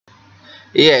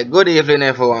Yeah, good evening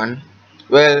everyone.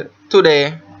 Well,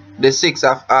 today, the 6th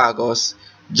of August,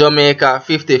 Jamaica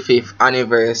 55th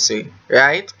anniversary,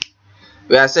 right?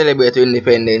 We are celebrating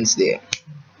Independence Day.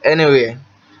 Anyway,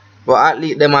 but at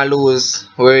least them a lose,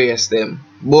 we race them.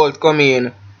 Both come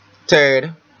in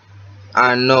third,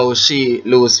 and now she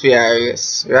lose fair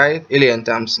race, right? Elaine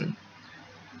Thompson.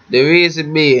 The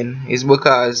reason being is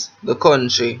because the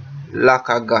country lack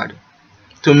a God.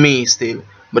 To me still.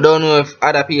 But don't know if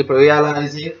other people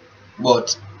realize it.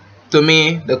 But to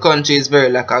me, the country is very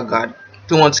like a god.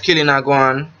 Too much killing a go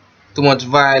on, too much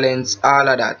violence, all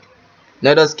of that.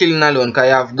 Not just killing alone, because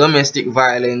you have domestic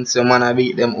violence, your man a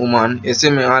beat them woman. You see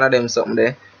me, all of them something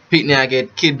there. People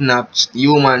get kidnapped,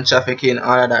 human trafficking,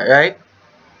 all of that, right?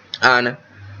 And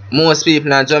most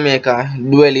people in Jamaica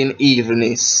dwell in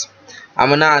evilness.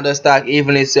 I'm not just talk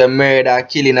evilness, murder,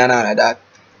 killing and all of that.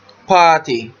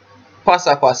 Party,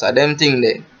 passa, them thing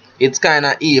there. It's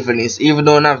kinda evilness, even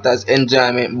though not as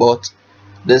enjoyment, but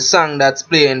the song that's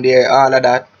playing there, all of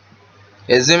that,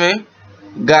 you see me?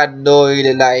 God don't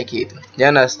really like it. You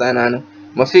understand? And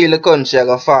I feel the country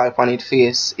gonna fall upon its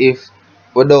face if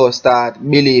we don't start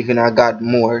believing in God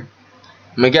more.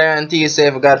 I guarantee you say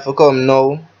if God for come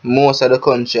now, most of the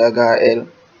country are gonna hell.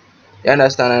 You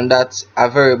understand? And that's a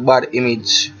very bad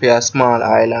image for a small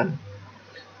island.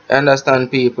 You understand,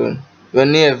 people?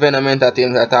 When near Venom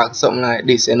Entertainment attack something like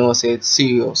this, you know say it's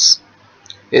serious.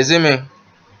 You see me?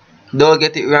 Don't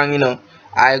get it wrong, you know.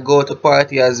 I go to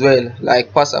party as well,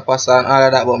 like passa and all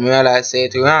of that, but me realize say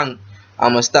it wrong.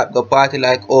 I'ma stop the party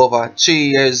like over 3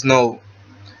 years now.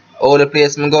 All the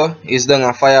place me go is done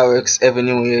a fireworks every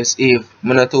New Year's Eve.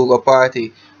 Me not to go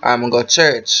party, I'm go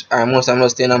church, or most I'm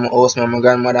just staying at my house with my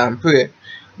grandmother and pray.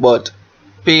 But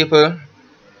people,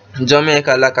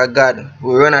 Jamaica like a god.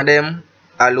 We run at them,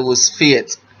 I lose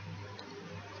faith.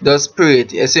 The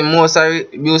spirit. You see most of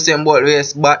Usain Bolt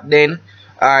race back then.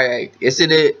 Alright. You see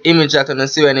the image that you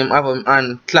see when him have him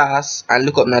on class and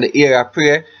look up now the era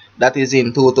prayer. That is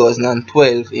in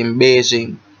 2012 in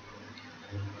Beijing.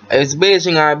 It's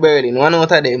Beijing or Berlin, one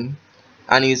out of them.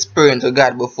 And he's praying to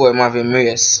God before him have him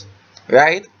race.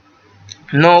 Right?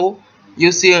 Now,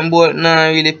 Usain Bolt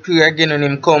now really pray again when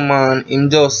him come on.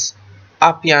 Him just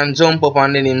happy and jump up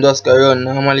and then him just go run.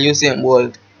 Normally Usain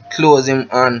Bolt close him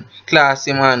hand, class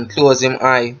him hand, close him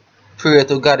eye, pray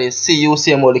to God. You see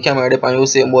Usain Bolt, the camera up and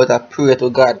Usain Bolt pray to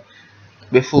God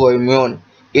before him run.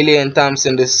 Elaine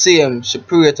Thompson the same, she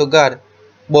pray to God.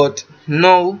 But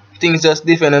now things just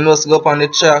different and just go up on the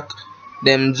track,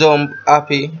 them jump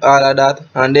happy, all of that,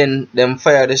 and then them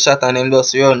fire the shot and them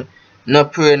just run. No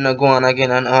pray, no go on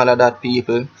again and all of that,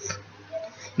 people.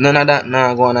 None of that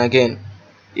now go on again.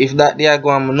 If that they are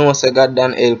going, I know say God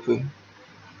done help you.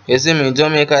 You see me,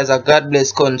 Jamaica is a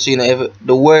God-blessed country. You know,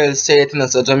 the world say it, you know,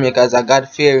 so Jamaica is a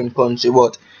God-fearing country,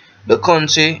 but the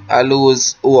country I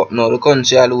lose hope now. The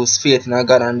country I lose faith in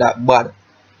God and that bad.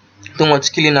 Too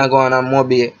much killing are going on in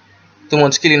Mobile. Too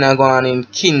much killing are going on in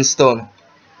Kingston.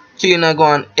 Killing are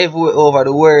going on everywhere over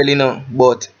the world, you know.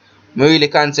 But I'm really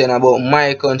concerned about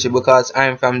my country because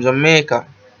I'm from Jamaica.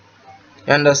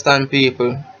 You understand,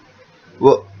 people?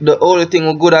 Well, the only thing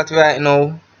we're good at right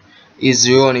now is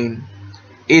running.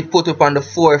 It put up on the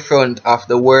forefront of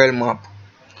the world map,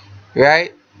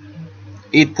 right?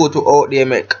 It put out there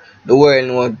make the world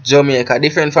know Jamaica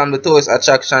different from the tourist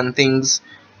attraction things.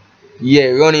 Yeah,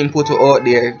 running put out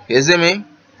there. You see me?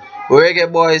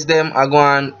 Reggae boys them are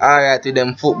going alright with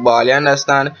them football, you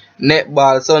understand?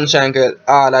 Netball, sunshine girl,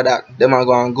 all of that. Them are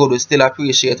going good, we still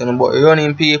appreciate them. But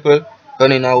running people,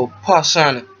 running our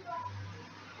passion.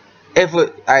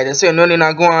 I just say running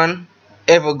a gun,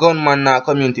 every gunman in our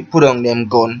community put on them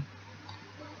gun.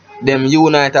 Them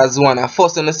unite as one. And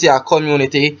first when you see a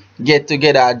community get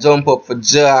together, jump up for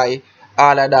joy,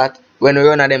 all of that. When we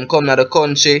run of them come to the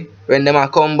country, when them a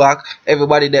come back,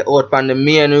 everybody they out on the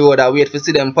main road I wait for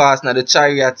see them pass now the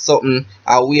chariot something,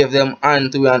 I wave them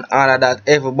hand to and all of that.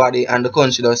 Everybody and the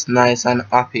country just nice and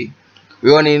happy.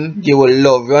 Running give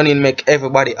love, running make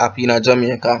everybody happy in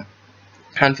Jamaica.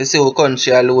 And for see our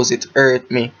country I lose, it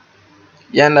hurt me.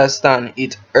 You understand?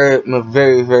 It hurt me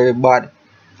very, very bad.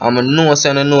 And I know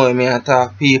say I know me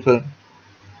attack people.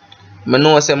 I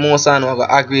know say most of them will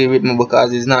agree with me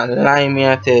because it's not lying me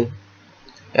I tell. You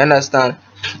understand?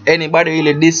 Anybody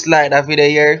really dislike that video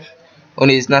here,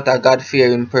 only is not a God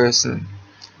fearing person.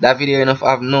 That video enough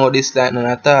have no dislike none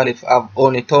at all if have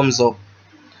only thumbs up.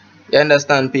 You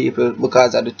understand, people?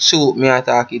 Because of the truth me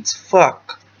attack, it's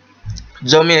fuck.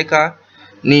 Jamaica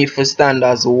need to stand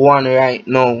as one right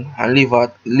now and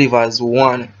live as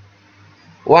one.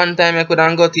 One time I could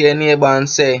go to your neighbor and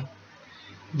say,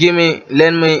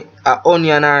 lend me a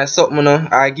onion or something no,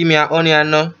 or give me a onion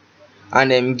no,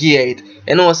 and them gear it.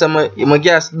 You know, so my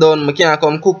gas done, I can't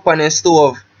come cook on the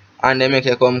stove and they make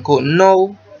you come cook.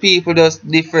 No, people just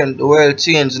different. The world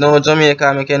change. Now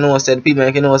Jamaica make you know say, people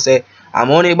make you know say, I'm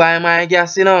only buying my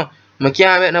gas, you know. I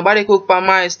can't make nobody cook on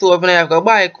my stove and I have to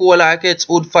buy coal or catch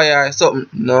wood fire or something.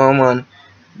 No man.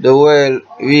 The world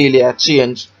really a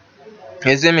change.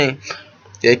 You see me?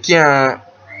 You can't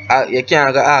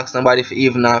go ask nobody for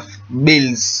even have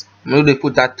bills. Maybe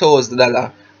put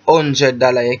 $1,000,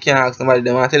 $100. You can't ask nobody.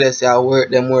 Them and tell us I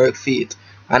work them work for it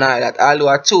and all that. Although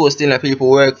I choose still people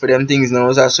work for them things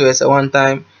now. So I show you say one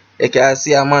time you can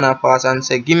see a man a pass and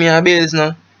say, give me a bills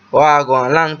now. Oh, I go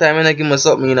on long time and I give me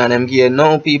something and them give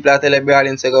no people I tell everybody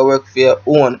and say go work for your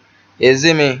own. You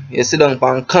see me? You sit down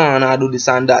pan corner and do this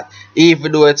and that.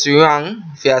 Even though it's wrong,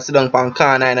 if you sit down pan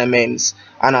corner in a men's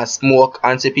and I smoke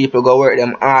and see people go work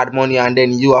them hard money and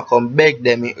then you are come beg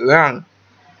them, it wrong.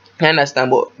 You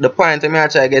understand? But the point I try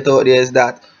to get out there is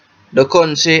that the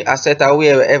country has set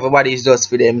away where everybody is just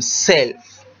for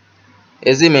themselves.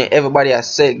 You see me? Everybody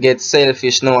has get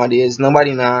selfish nowadays.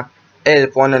 Nobody now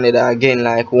help one another again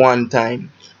like one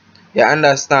time. You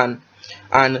understand?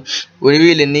 And we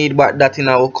really need that in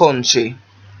our country.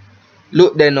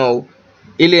 Look there now.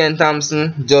 Elaine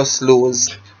Thompson just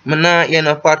lose. I not hear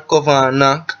no pot cover and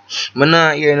knock. I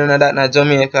not hear none of that in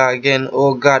Jamaica again.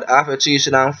 Oh God, Afro Tree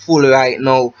should have full right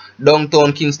now.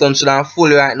 Downtown Kingston should have full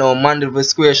right now. Mandeville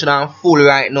Square should have full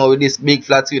right now with this big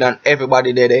flat screen and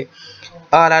everybody there.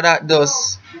 All of that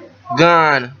just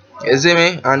gone. You see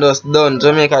me? And just done.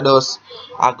 Jamaica just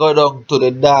I got up to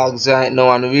the dogs right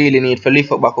now and really need to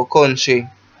lift up back our country.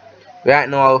 Right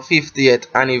now our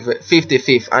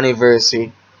 55th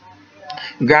anniversary.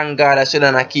 Grand God I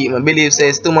shouldn't keep. I believe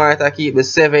says tomorrow to keep the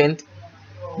 7th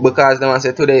because they want to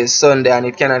say today is Sunday and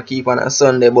it cannot keep on a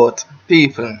Sunday. But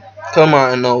people, come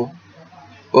on now.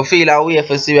 We feel a way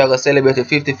for see we are going to celebrate the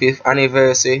 55th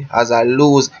anniversary as a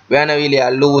lose. We are not really a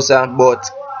loser, but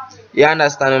you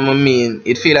understand what I mean?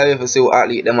 It feel a way for see we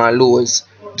athlete them a lose.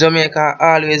 Jamaica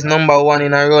always #1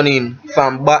 in a running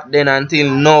from back then until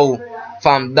now.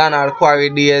 From Donald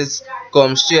Quarry days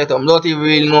come straight up. Don't even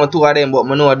really know two of them, but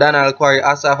I know Donald Quarry,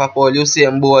 Asafa Paul,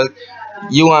 Usain Bolt,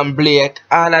 Ewan Blake,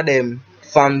 all of them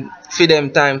from for them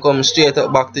time come straight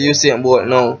up back to Usain Bolt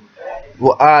now. We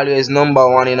always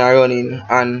 #1 in a running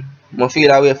and I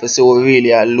feel a way for see we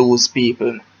really a lose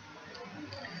people.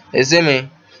 You see me?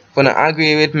 If you don't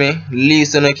agree with me,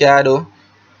 least you can do,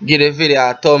 give the video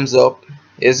a thumbs up.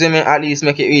 You see me? At least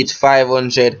make it reach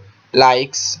 500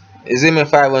 likes. You see me?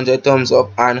 500 thumbs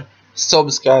up and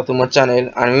subscribe to my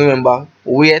channel. And remember,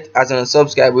 wait as you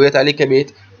subscribe, wait a little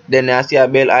bit. Then I see a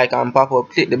bell icon pop up.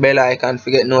 Click the bell icon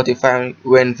to get notified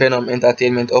when Venom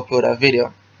Entertainment upload a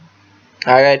video.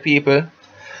 Alright people.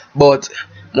 But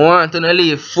I want to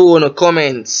leave phone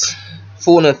comments,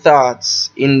 phone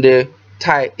thoughts in the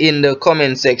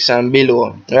comment section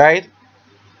below. Right?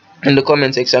 In the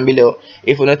comment section below.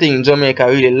 If you don't think Jamaica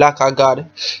really lack of God,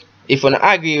 if you don't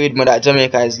agree with me that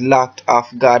Jamaica is lacked of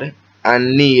God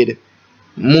and need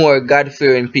more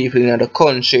God-fearing people in the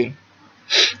country,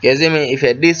 you see me? If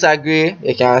you disagree,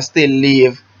 you can still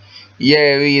leave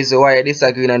your reason why you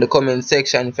disagree in the comment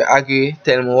section. If you agree,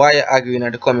 tell me why you agree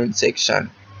in the comment section.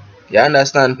 You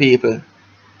understand people?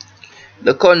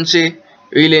 The country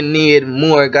really need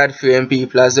more God-fearing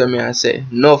people, as I say.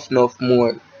 Enough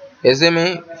more. You see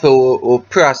me? For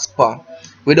prosper.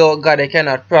 Without God, they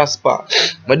cannot prosper.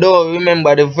 I don't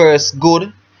remember the verse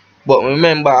good, but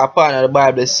remember a part of the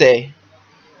Bible say,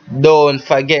 don't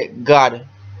forget God,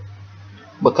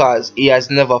 because He has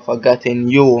never forgotten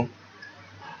you.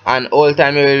 And all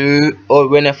time you will,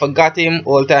 when you forgot Him,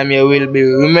 all time you will be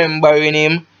remembering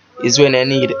Him is when you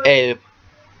need help.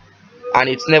 And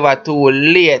it's never too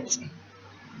late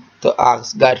to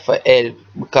ask God for help,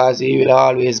 because He will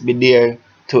always be there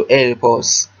to help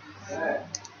us.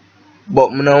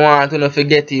 But I don't want to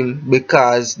forget Him,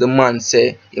 because the man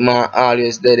say He man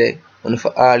always there and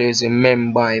for always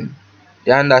remember Him.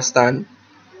 You understand?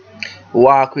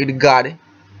 Walk with God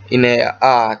in your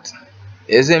heart.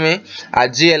 You see me? A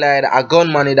jailite, a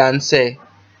gunman done say,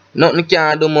 nothing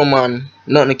can do my man,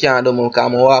 nothing can do me,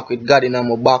 because I walk with God in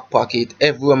my back pocket.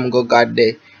 Everywhere I go God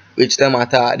there, which them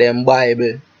attack them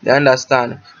Bible. You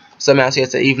understand? So I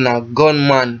say even a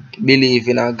gunman believe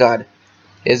in a God.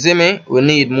 You see me? We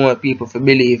need more people to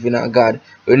believe in a God.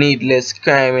 We need less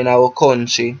crime in our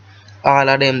country. All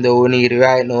of them that we need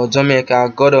right now.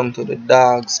 Jamaica go down to the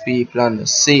dogs, people, and the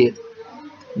sea.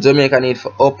 Jamaica need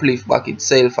to uplift back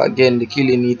itself again. The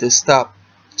killing need to stop.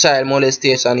 Child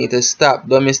molestation need to stop.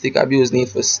 Domestic abuse need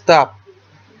to stop.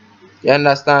 You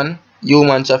understand?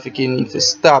 Human trafficking need to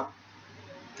stop.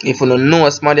 If you don't know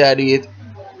somebody I do it,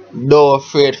 don't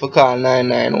afraid for call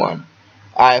 991.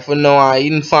 Or if you know I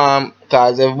inform,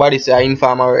 cause everybody say I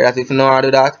inform already that if you know how to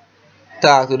do that,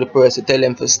 talk to the person, tell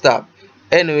them to stop.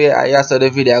 Anyway, I saw the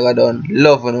video I got done.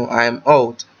 Love you, I'm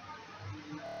out.